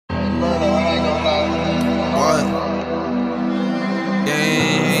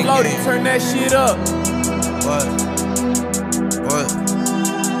Brody, turn that shit up. What?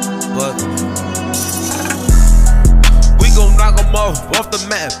 We gon' knock them off the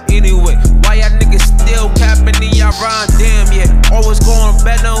map anyway. Why y'all niggas still capping in y'all rhyme? Damn, yeah. Always going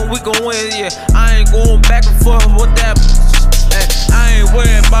back, now we gon' win, yeah. I ain't going back and forth with that. I ain't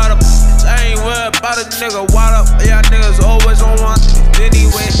worried about a nigga. Why up? Y'all niggas always on one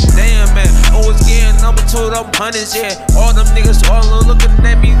anyway. Damn, man. Always getting number 2 them hundreds, yeah. All them niggas all looking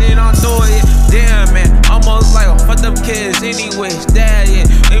at me, then I know it. Damn, man. Almost like fuck them kids anyways. Dad, yeah.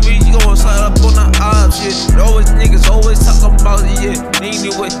 Maybe you gon' slide up on the odds, yeah. Always niggas always talking about it, yeah.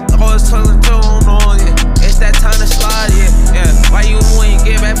 Anyway, always telling on, yeah. It's that time to slide, yeah. Why you ain't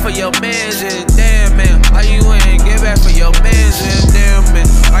get back for your mans, yeah? Damn, man. Why you ain't get back for your mans, yeah? Damn, man.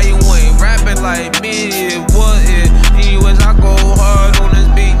 Why you ain't rapping like me, yeah? What, yeah? Anyways, I go hard on this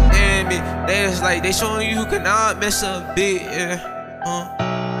beat, damn it. They showing you cannot miss a beat, yeah.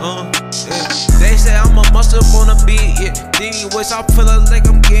 Yeah. They say I'm a must up on a beat, yeah. Anyways, I feel like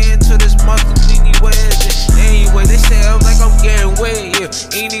I'm getting to this mustard, anyways, yeah. Anyway, they say I'm like I'm getting weight, yeah.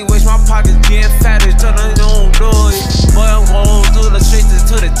 Anyways, my pockets getting fatter, turning on noise. But I'm going to the straight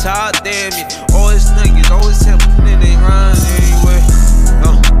to the top, damn it. All these niggas always helping in they rhyme, anyway.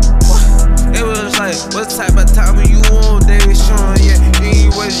 It was like, what type of time are you on, David Sean, yeah.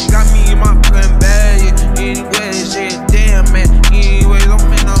 Anyways, you got me in my fucking bag, yeah. Anyways, yeah, damn, man. Anyways,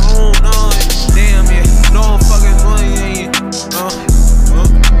 I'm in the home, no, yeah. Damn, yeah, no fucking money, yeah.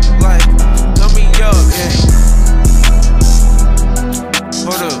 Like, tell me up, yeah.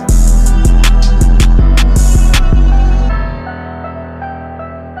 Hold up.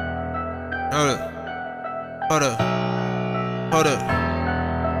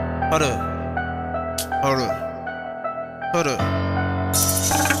 Hold up.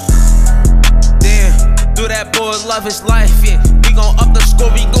 Damn, do that boy love his life, yeah. We gon' up the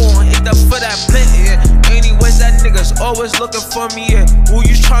score, we gon' hit up for that play, yeah. Anyways, that nigga's always looking for me, yeah. Who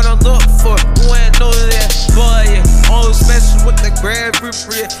you tryna look for? Who ain't know that? Boy, yeah. Always messing with the Grand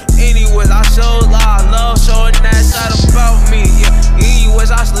Reaper, yeah. Anyways, I love showing that side about me, yeah.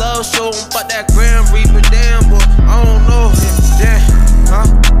 Anyways, I love showing about that Grand Reaper, damn boy. I don't know, yeah. Damn,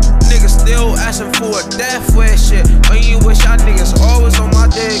 niggas still asking for a death wish, shit. When you wish y'all niggas always on my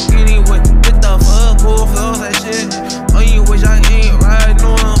dick anyway. What the fuck, who feels that shit? When you wish I ain't riding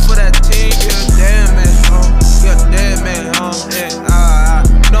on for that team, yeah, damn man, yeah, damn man, yeah. I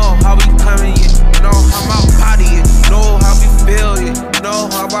know how we coming, yeah. Know how my body is, know how we feel, yeah. Know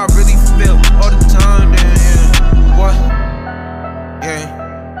how I really feel all the time, damn, yeah. What?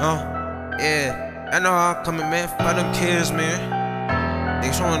 Yeah, I know how I'm coming, man. For them kids, man.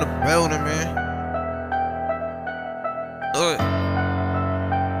 They showing the building, man.